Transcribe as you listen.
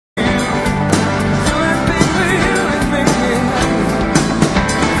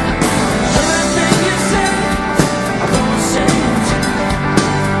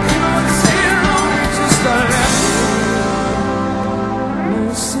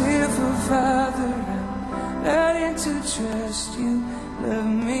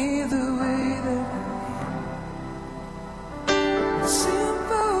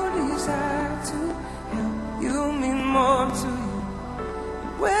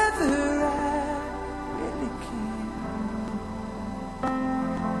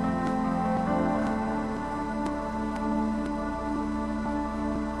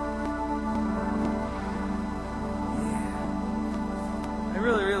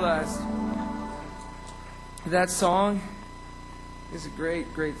blessed. That song is a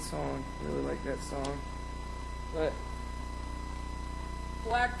great, great song. I really like that song. But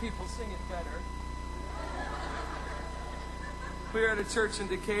black people sing it better. We were at a church in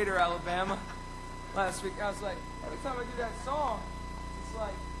Decatur, Alabama, last week. I was like, every time I do that song, it's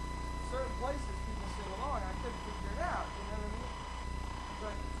like certain places people sing along. I couldn't figure it out. You know what I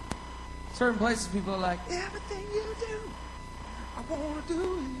mean? But certain places people are like, everything you do, I want to do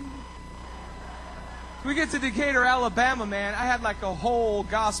you. We get to Decatur, Alabama, man. I had like a whole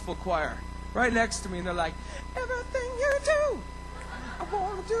gospel choir right next to me, and they're like, everything you do, I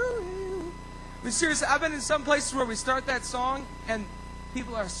want to do you. But seriously, I've been in some places where we start that song, and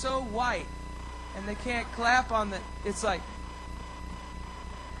people are so white, and they can't clap on the, it's like,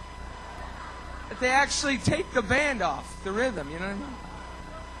 they actually take the band off the rhythm, you know what I mean?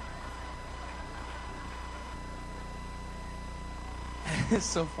 It's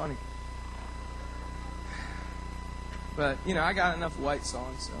so funny. But, you know, I got enough white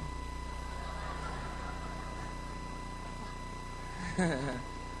songs, so.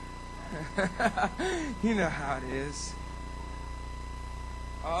 You know how it is.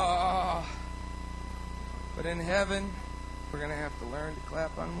 Oh. But in heaven, we're going to have to learn to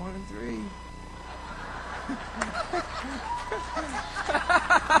clap on 1 and 3.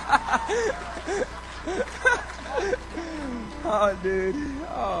 Oh, dude.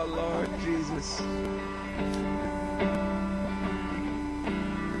 Oh, Lord Jesus.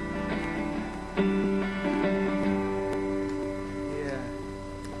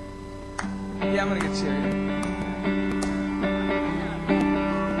 Yeah, I'm going to get cheered.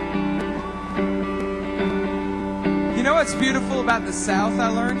 You know what's beautiful about the South, I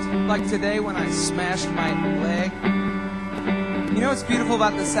learned? Like today when I smashed my leg. You know what's beautiful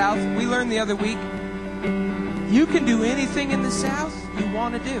about the South? We learned the other week, you can do anything in the South you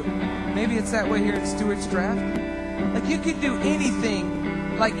want to do. Maybe it's that way here in Stuarts Draft. Like you can do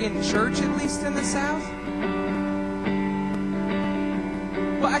anything, like in church at least in the South.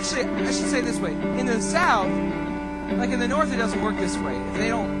 Well, actually, I should say it this way. In the South, like in the North, it doesn't work this way. If they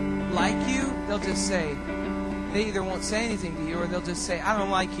don't like you, they'll just say, they either won't say anything to you or they'll just say, I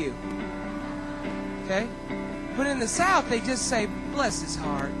don't like you. Okay? But in the South, they just say, bless his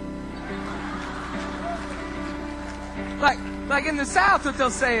heart. Like in the South, what they'll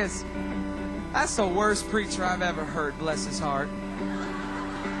say is, that's the worst preacher I've ever heard, bless his heart.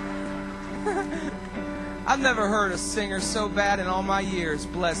 I've never heard a singer so bad in all my years,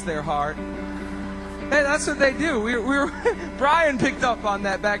 bless their heart. Hey, that's what they do. We were Brian picked up on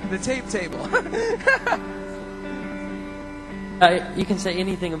that back at the tape table. You can say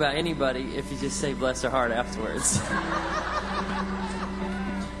anything about anybody if you just say bless their heart afterwards.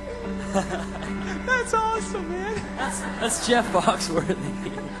 That's awesome, man. That's Jeff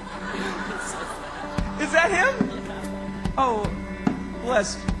Foxworthy. Is that him? Oh,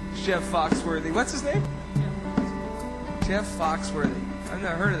 bless Jeff Foxworthy. What's his name? Jeff Foxworthy. I've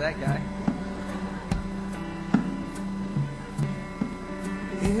never heard of that guy.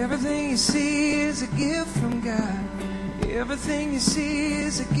 Everything you see is a gift from God. Everything you see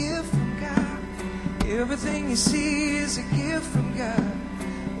is a gift from God. Everything you see is a gift from God.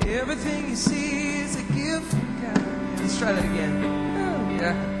 Everything you see is a gift from God. Let's try that again. Oh,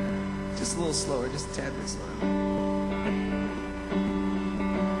 yeah. Just a little slower, just a tad bit slower.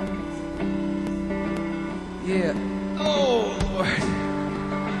 Yeah. Oh, Lord.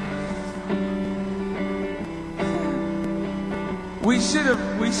 We should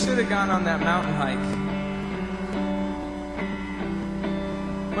have gone on that mountain hike.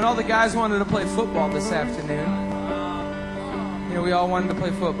 When all the guys wanted to play football this afternoon. You know, we all wanted to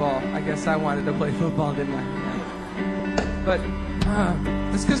play football. I guess I wanted to play football, didn't I? Yeah. But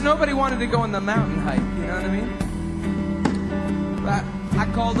it's because nobody wanted to go on the mountain hike. You know what I mean? But I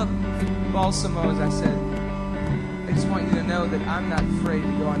called up Balsamos. I said, I just want you to know that I'm not afraid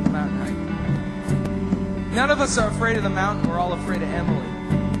to go on the mountain hike. None of us are afraid of the mountain. We're all afraid of Emily.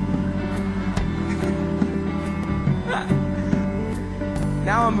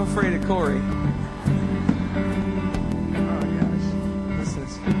 Now I'm afraid of Corey. Oh, gosh.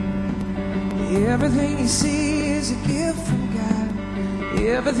 Listen. Everything you see is a gift from God.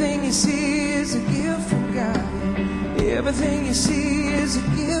 Everything you see is a gift from God. Everything you see is a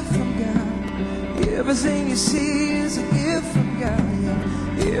gift from God. Everything you see is a gift from God.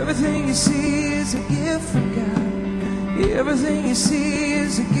 Everything you see is a gift from God. Everything you see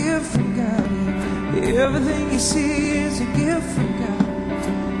is a gift from God. Everything you see is a gift from God.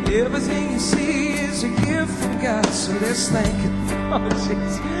 Everything you see is a gift from God. So let's thank Him. Oh,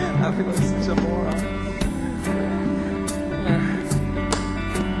 jeez. I feel like such a moron.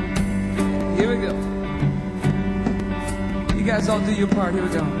 Here we go. You guys all do your part. Here we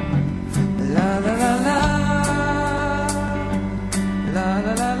go. La la la la. La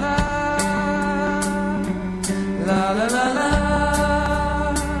la la la. La la la la.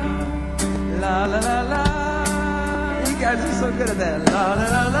 La la la la. You guys are so good at that. La la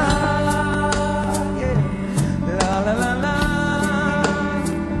la la. Yeah. La la la la.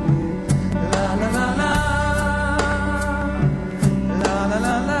 La la la la. La la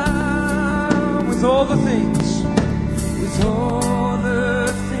la la. With all the things, with all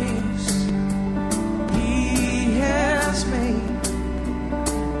the things He has made,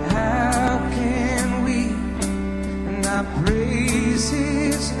 how can we not praise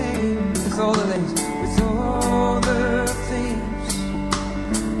His name? With all the things, with all the things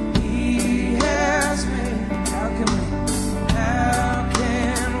He has made, how can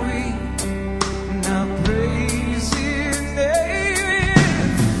we not praise His name?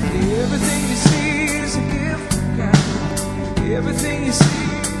 Everything you see is a gift from God. Everything you see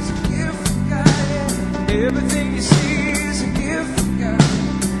is a gift from God. Everything you see is a gift from God.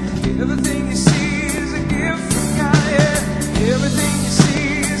 Everything you see is a gift from God. Everything you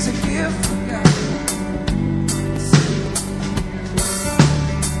see is a gift from God.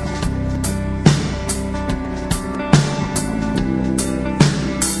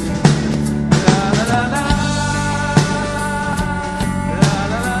 La la la la. La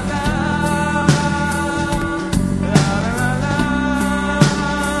la la la. La la la la.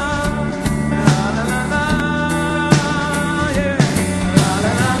 La la la la. Yeah. La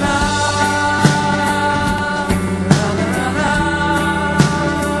la la la. La la la la.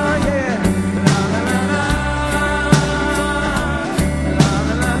 Yeah. La la la la. La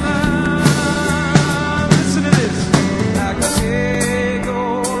la la la. Listen to this. Like a big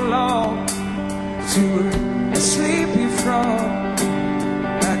old log to a sleepy frog,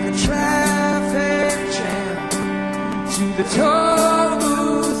 like a traffic jam to the toy